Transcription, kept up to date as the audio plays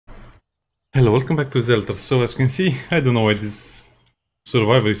Hello, welcome back to Zelter. So as you can see, I don't know why this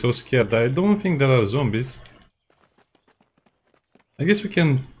survivor is so scared. I don't think there are zombies. I guess we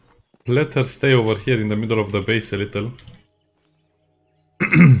can let her stay over here in the middle of the base a little.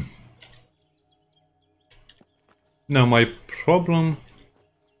 Now my problem...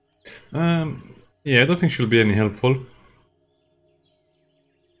 yeah, I don't think she'll be any helpful.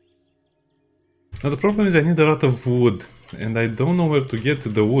 Now the problem is I need a lot of wood. And I don't know where to get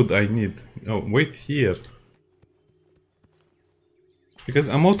the wood I need. Oh, wait here. Because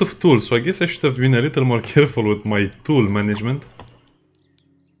I'm out of tools, so I guess I should have been a little more careful with my tool management.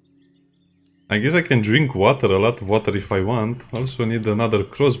 I guess I can drink water, a lot of water if I want. Also need another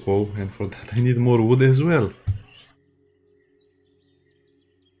crossbow, and for that I need more wood as well.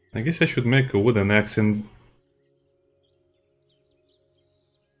 I guess I should make a wooden axe and...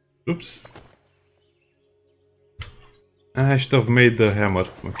 Oops. I should have made the hammer,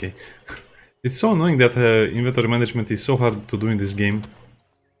 okay. It's so annoying that inventory management is so hard to do in this game.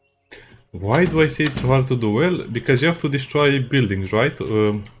 Why do I say it's so hard to do? Well, because you have to destroy buildings, right?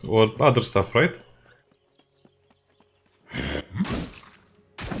 Or other stuff, right?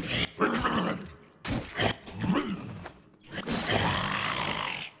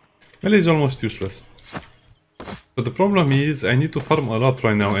 Melee is almost useless. But the problem is, I need to farm a lot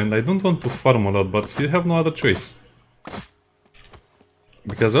right now, and I don't want to farm a lot, but you have no other choice.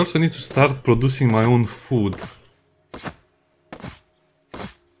 Because I also need to start producing my own food.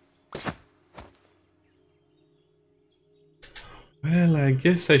 Well, I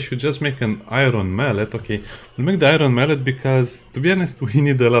guess I should just make an iron mallet. Okay, we'll make the iron mallet because, to be honest, we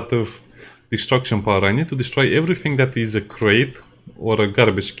need a lot of destruction power. I need to destroy everything that is a crate or a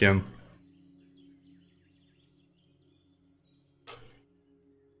garbage can.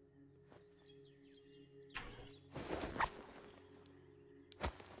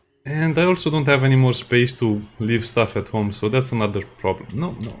 And I also don't have any more space to leave stuff at home, so that's another problem.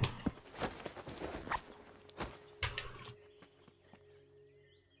 No, no.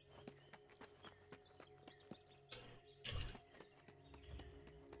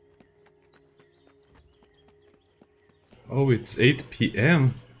 Oh, it's 8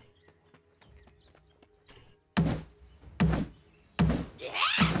 p.m.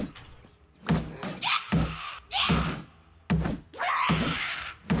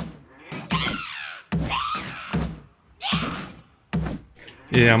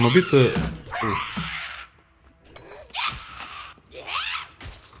 Yeah, I'm a bit...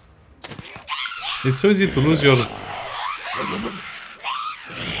 It's so easy to lose your...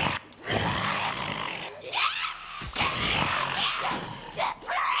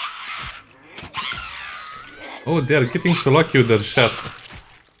 Oh, they are getting so lucky with their shots.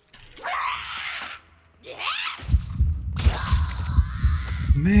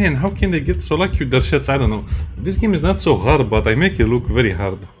 Man, how can they get so lucky with their shots? I don't know. This game is not so hard, but I make it look very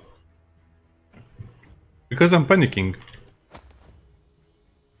hard. Because I'm panicking.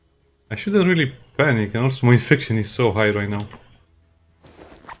 I shouldn't really panic, and also my infection is so high right now.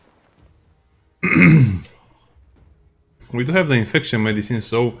 We do have the infection medicine,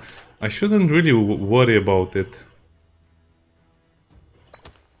 so I shouldn't really worry about it.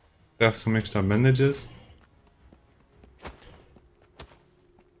 I have some extra bandages.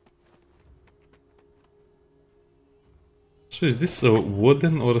 So is this a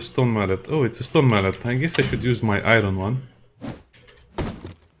wooden or a stone mallet? Oh, it's a stone mallet. I guess I should use my iron one.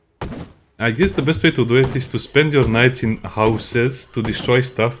 I guess the best way to do it is to spend your nights in houses to destroy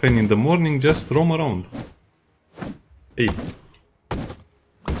stuff and in the morning just roam around. Hey.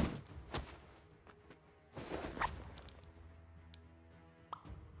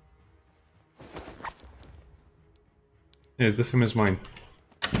 Yes, the same as mine.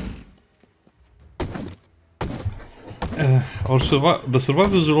 The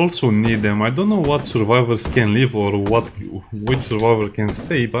survivors will also need them. I don't know what survivors can live or which survivor can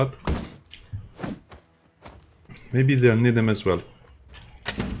stay, but maybe they'll need them as well.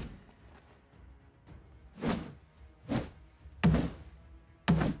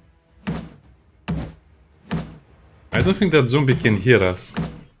 I don't think that zombie can hear us.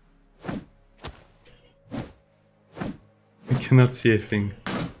 I cannot see a thing.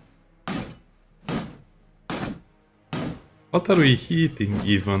 What are we hitting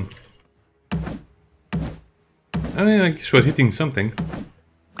even? I mean, I guess we're hitting something.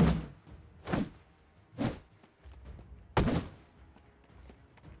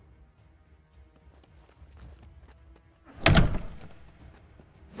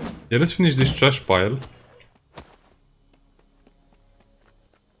 Yeah, let's finish this trash pile.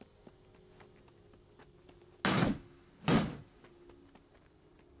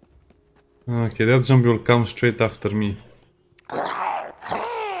 Okay, that zombie will come straight after me.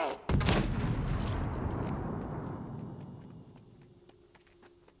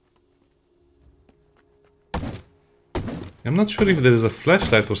 I'm not sure if there is a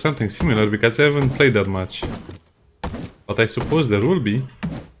flashlight or something similar because I haven't played that much. But I suppose there will be.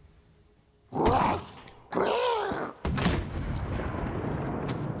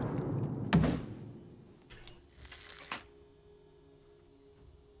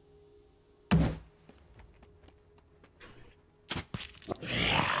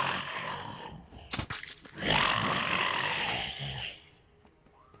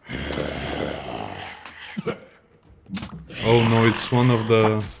 Oh no, it's one of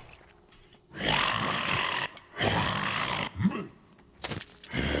the...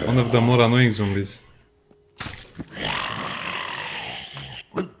 one of the more annoying zombies.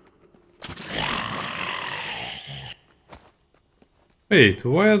 Wait,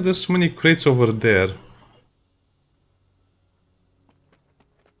 why are there so many crates over there?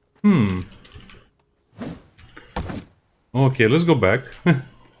 Okay, let's go back.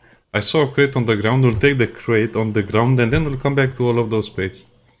 I saw a crate on the ground, we'll take the crate on the ground and then we'll come back to all of those crates.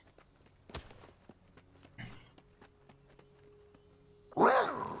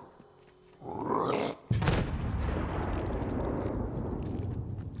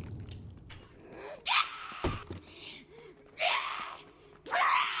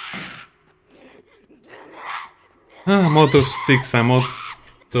 I'm out of sticks, I'm out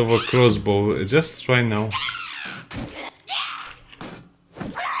of a crossbow. Just try now.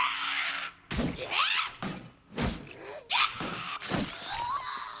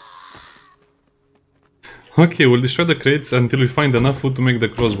 Okay, we'll destroy the crates until we find enough food to make the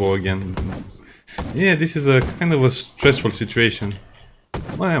crossbow again. Yeah, this is a kind of a stressful situation.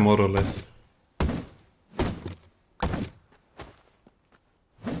 Well, more or less.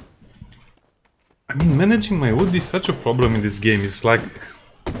 I mean, managing my wood is such a problem in this game. It's like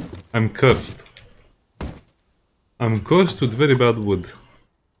I'm cursed. I'm cursed with very bad wood.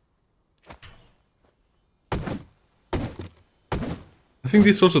 I think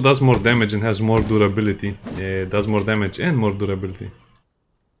this also does more damage and has more durability. Yeah, it does more damage and more durability.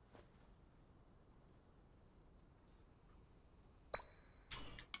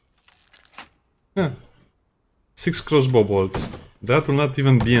 Huh. 6 crossbow bolts. That will not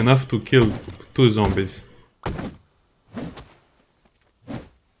even be enough to kill 2 zombies.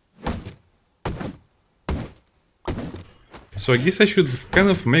 So I guess I should kind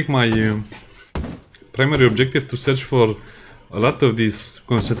of make my primary objective to search for a lot of these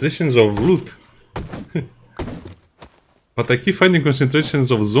concentrations of loot. But I keep finding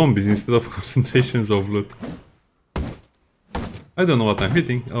concentrations of zombies instead of concentrations of loot. I don't know what I'm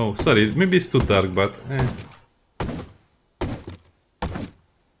hitting. Oh, sorry, maybe it's too dark, but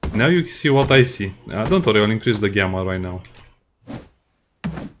Now you see what I see. Don't worry, I'll increase the gamma right now.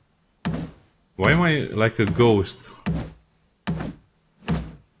 Why am I like a ghost?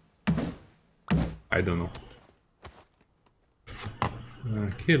 I don't know.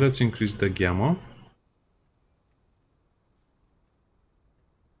 Okay, let's increase the gamma.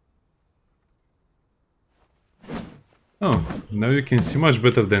 Oh, now you can see much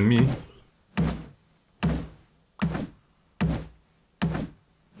better than me.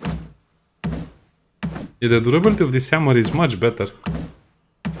 Yeah, the durability of this hammer is much better.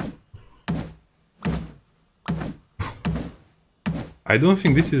 I don't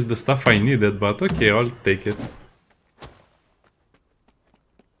think this is the stuff I needed, but okay, I'll take it.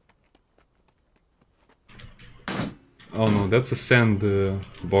 Oh no, that's a sand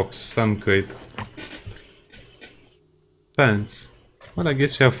box, sand crate. Pants. Well, I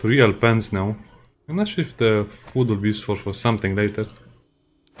guess you have real pants now. I'm not sure if the food will be useful for something later.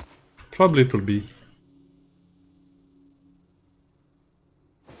 Probably it will be.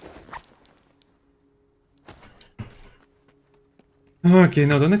 Okay,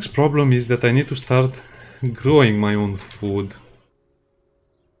 now the next problem is that I need to start growing my own food.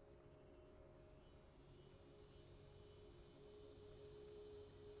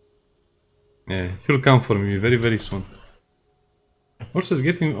 Yeah, he'll come for me very, very soon. Also, it's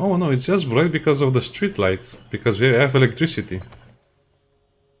getting... Oh no, it's just bright because of the street lights. Because we have electricity.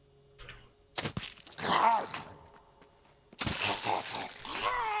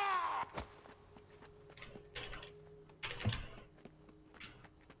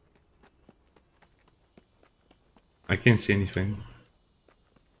 I can't see anything.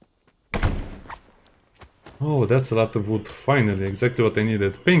 Oh, that's a lot of wood. Finally, exactly what I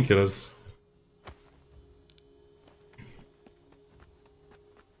needed. Painkillers.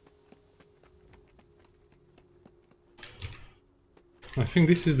 I think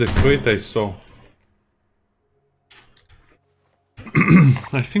this is the crate I saw.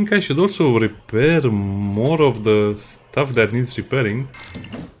 I think I should also repair more of the stuff that needs repairing.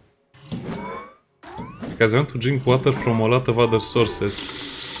 Because I want to drink water from a lot of other sources.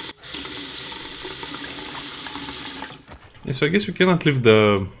 Yeah, so I guess we cannot leave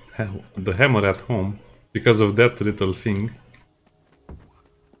the hammer at home because of that little thing.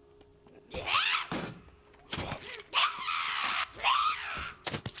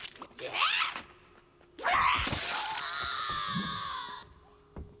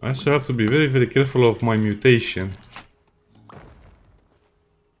 I also have to be very, very careful of my mutation.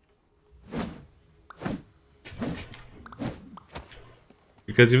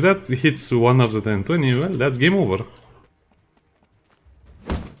 Because if that hits 120, well, that's game over.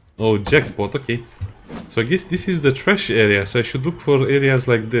 Oh, jackpot, okay. So I guess this is the trash area, so I should look for areas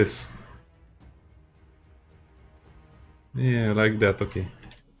like this. Yeah, like that, okay.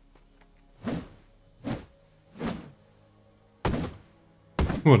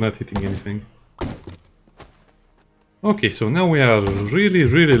 We're not hitting anything. Okay, so now we are really,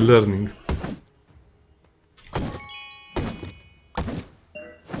 really learning.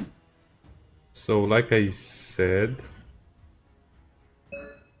 So, like I said,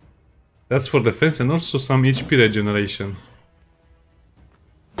 that's for defense and also some HP regeneration.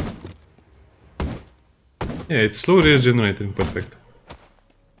 Yeah, it's slowly regenerating, perfect.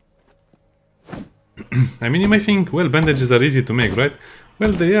 I mean, you might think, well, bandages are easy to make, right?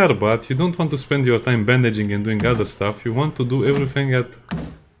 Well, they are, but you don't want to spend your time bandaging and doing other stuff. You want to do everything at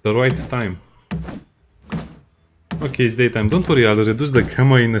the right time. Okay, it's daytime. Don't worry, I'll reduce the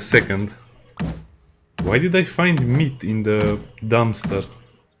gamma in a second. Why did I find meat in the dumpster?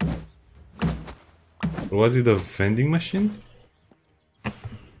 Or was it a vending machine?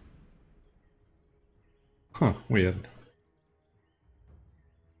 Huh, weird.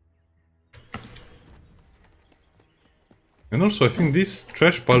 And also, I think these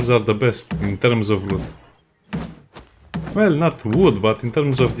trash piles are the best in terms of loot. Well, not wood, but in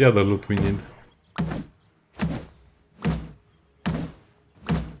terms of the other loot we need.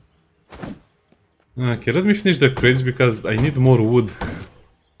 Okay, let me finish the crates because I need more wood.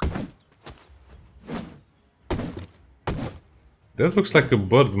 That looks like a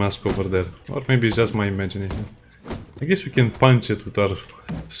bird mask over there. Or maybe it's just my imagination. I guess we can punch it with our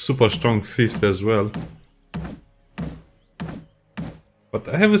super strong fist as well. But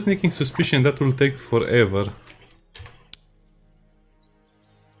I have a sneaking suspicion that will take forever.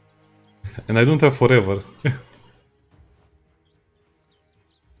 And I don't have forever.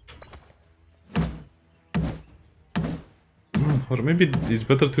 Or maybe it's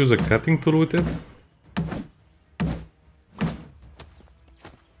better to use a cutting tool with it?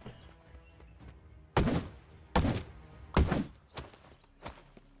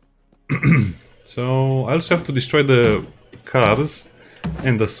 So I also have to destroy the cars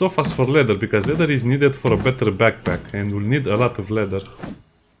and the sofas for leather, because leather is needed for a better backpack and we'll need a lot of leather.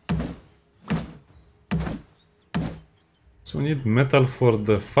 So we need metal for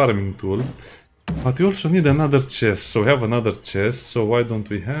the farming tool. But we also need another chest, so we have another chest, so why don't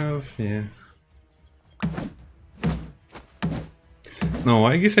we have... yeah. No,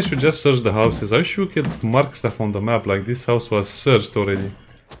 I guess I should just search the houses. I wish we could mark stuff on the map, like this house was searched already.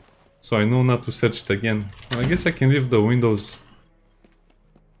 So I know not to search it again. I guess I can leave the windows...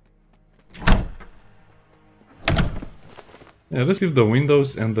 yeah, let's leave the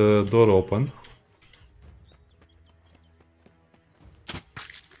windows and the door open.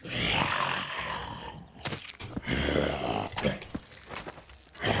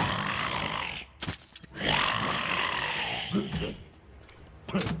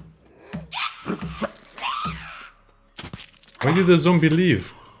 Why did the zombie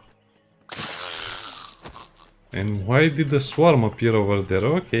leave? And why did the swarm appear over there?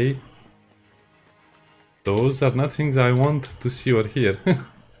 Okay. Those are not things I want to see or hear.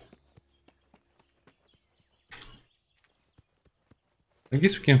 I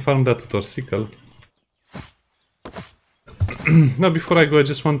guess we can farm that with our sickle. Now, before I go, I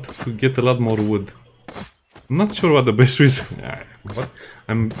just want to get a lot more wood. I'm not sure what the best way is. What?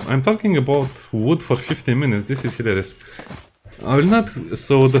 I'm talking about wood for 15 minutes. This is hilarious. I will not.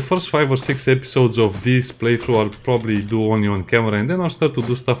 So the first 5 or 6 episodes of this playthrough I'll probably do only on camera, and then I'll start to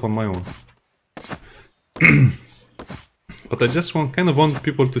do stuff on my own. But I just kind of want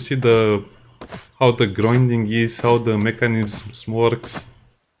people to see how the grinding is, how the mechanisms works,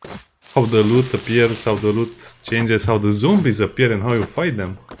 how the loot appears, how the loot changes, how the zombies appear, and how you fight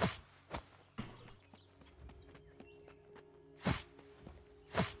them.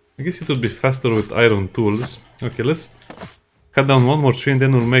 I guess it would be faster with iron tools. Okay, let's cut down one more tree and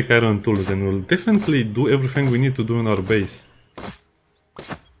then we'll make iron tools and we'll definitely do everything we need to do in our base.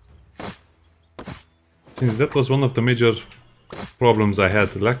 Since that was one of the major problems I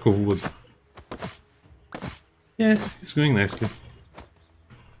had, lack of wood. Yeah, it's going nicely.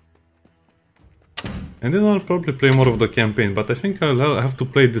 And then I'll probably play more of the campaign, but I think I'll have to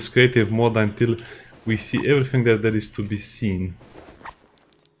play this creative mode until we see everything that there is to be seen.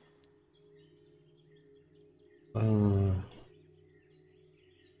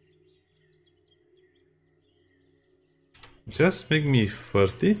 Just make me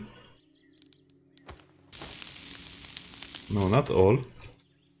 30. No, not all.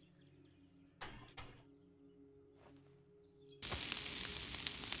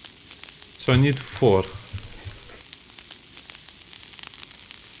 So I need 4.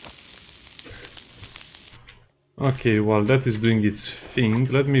 Okay, while that is doing its thing,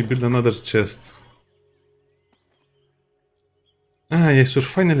 let me build another chest. Ah, yes, we're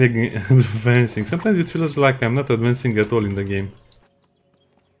finally advancing. Sometimes it feels like I'm not advancing at all in the game.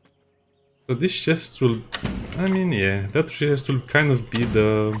 So this chest will... I mean, yeah, that chest will kind of be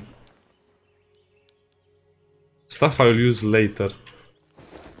the stuff I will use later.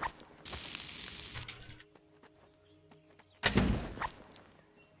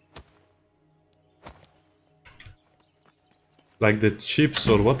 Like the chips,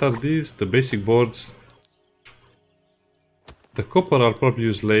 or what are these? The basic boards. The copper I'll probably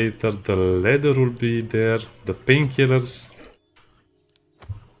use later, the leather will be there, the painkillers,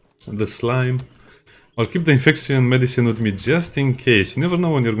 the slime. I'll keep the infection medicine with me just in case. You never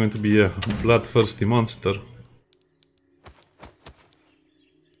know when you're going to be a bloodthirsty monster.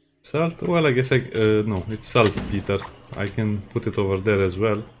 Salt? Well, I guess no, it's saltpeter. I can put it over there as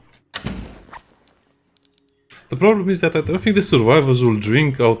well. The problem is that I don't think the survivors will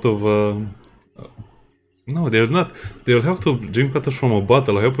drink out of... no, they will not. They will have to drink water from a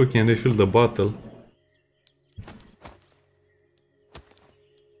bottle. I hope we can refill the bottle.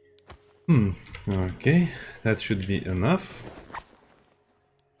 Okay, that should be enough.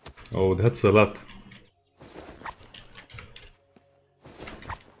 Oh, that's a lot.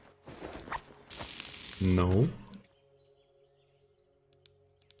 No.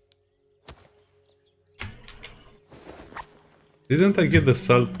 Didn't I get the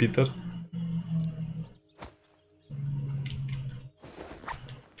saltpeter?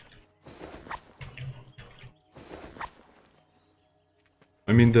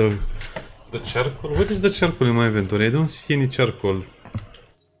 I mean the charcoal? What is the charcoal in my inventory? I don't see any charcoal.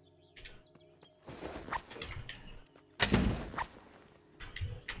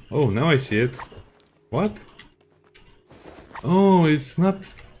 Oh, now I see it. What? Oh, it's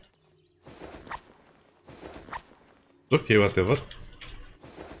not... Okay, whatever.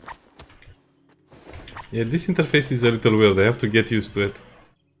 Yeah, this interface is a little weird. I have to get used to it.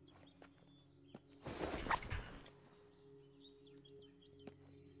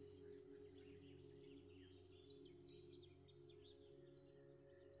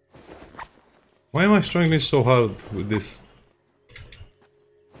 Why am I struggling so hard with this?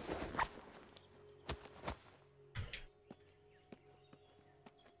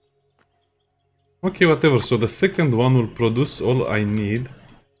 Okay, whatever. So the second one will produce all I need.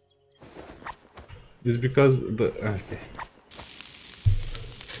 Is because the... Okay.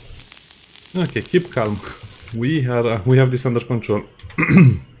 Okay, keep calm. We have this under control.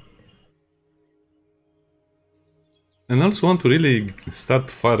 And I also want to really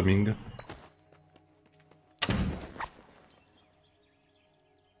start farming.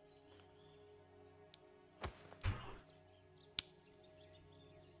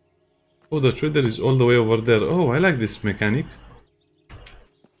 Oh, the trader is all the way over there. Oh, I like this mechanic.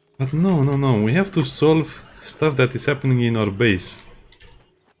 But no, no, no. We have to solve stuff that is happening in our base.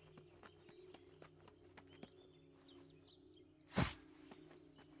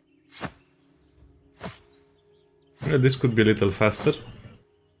 Well, this could be a little faster.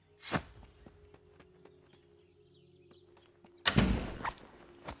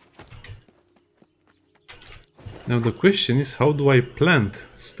 Now the question is, how do I plant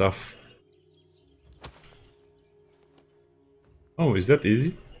stuff? Oh, is that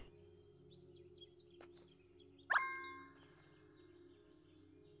easy?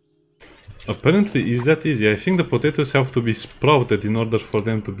 Apparently, is that easy? I think the potatoes have to be sprouted in order for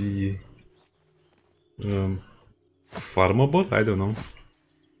them to be farmable? I don't know.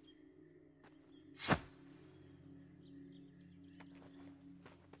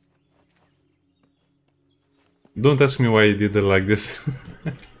 Don't ask me why I did it like this.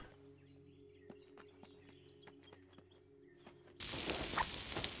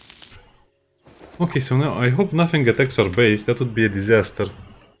 Okay, so now I hope nothing attacks our base. That would be a disaster.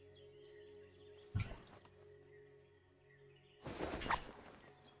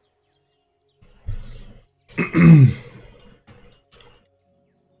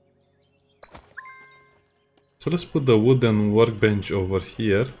 So let's put the wooden workbench over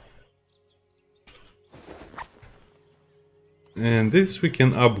here. And this we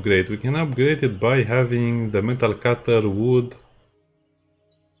can upgrade. We can upgrade it by having the metal cutter, wood.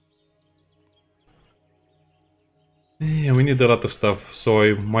 Yeah, we need a lot of stuff.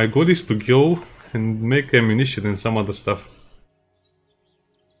 So my goal is to go and make ammunition and some other stuff.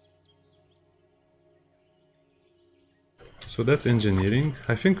 So that's engineering.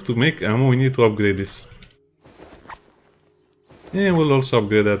 I think to make ammo we need to upgrade this. Yeah, we'll also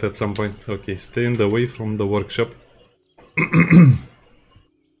upgrade that at some point. Okay, stay in the way from the workshop.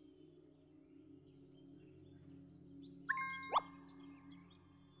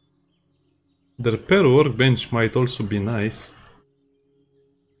 The repair workbench might also be nice.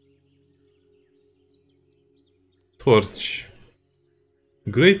 Torch.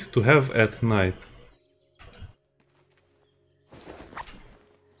 Great to have at night.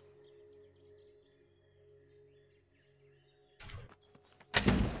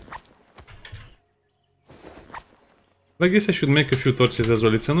 I guess I should make a few torches as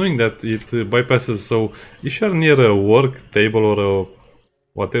well. It's annoying that it bypasses, so if you're near a work table or a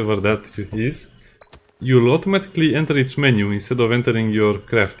whatever that is, you'll automatically enter its menu instead of entering your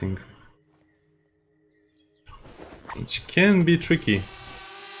crafting. Which can be tricky.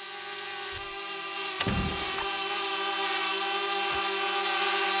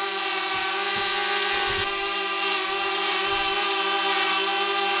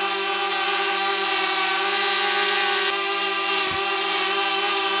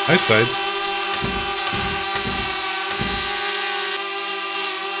 I tried.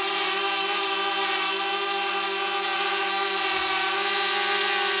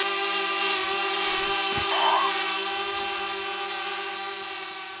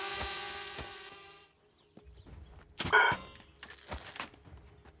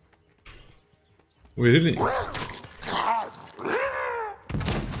 We really...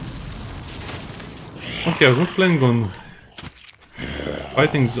 Okay, I was not planning on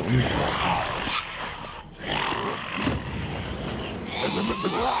fighting zombies.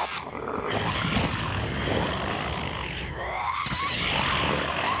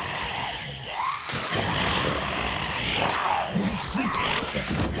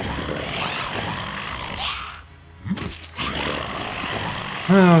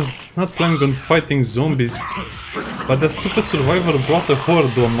 I was not planning on fighting zombies, but that stupid survivor brought a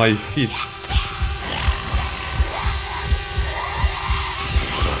horde on my feet.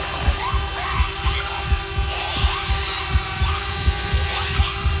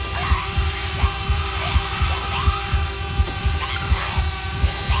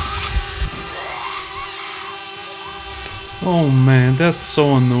 Oh man, that's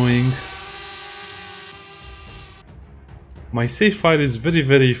so annoying. My save file is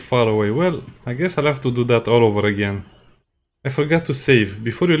very far away. Well, I guess I'll have to do that all over again. I forgot to save.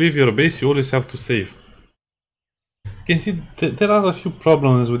 Before you leave your base, you always have to save. You can see there are a few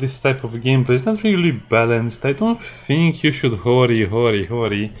problems with this type of gameplay. It's not really balanced. I don't think you should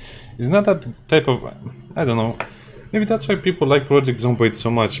hurry. It's not that type of... I don't know. Maybe that's why people like Project Zomboid so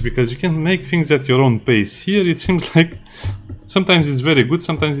much, because you can make things at your own pace. Here it seems like sometimes it's very good,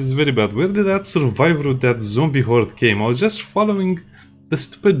 sometimes it's very bad. Where did that survivor with that zombie horde came? I was just following the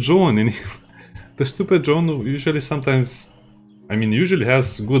stupid drone, and the stupid drone usually usually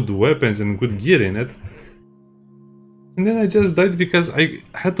has good weapons and good gear in it. And then I just died because I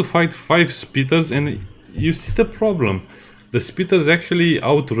had to fight 5 speeders, and you see the problem. The speeders actually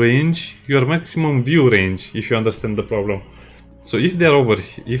outrange your maximum view range, if you understand the problem. So if they're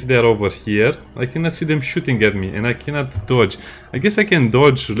over here, I cannot see them shooting at me, and I cannot dodge. I guess I can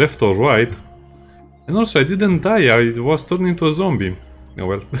dodge left or right. And also I didn't die, I was turned into a zombie. Oh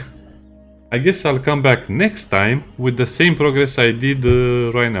well. I guess I'll come back next time with the same progress I did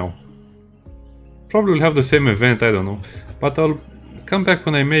right now. Probably will have the same event, I don't know. But I'll come back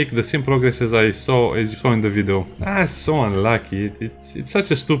when I make the same progress as you saw in the video. It's so unlucky. It's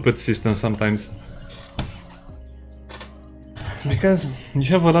such a stupid system sometimes. Because you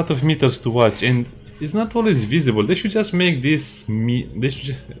have a lot of meters to watch and it's not always visible. They should just make this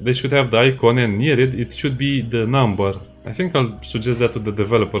they should have the icon, and near it should be the number. I think I'll suggest that to the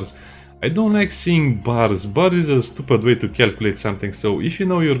developers. I don't like seeing bars. Bars is a stupid way to calculate something. So if you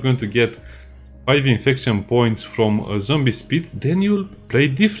know you're going to get 5 infection points from a zombie speed, then you'll play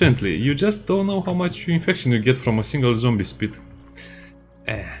differently. You just don't know how much infection you get from a single zombie speed.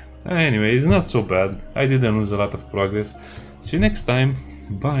 Anyway, it's not so bad. I didn't lose a lot of progress. See you next time.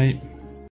 Bye.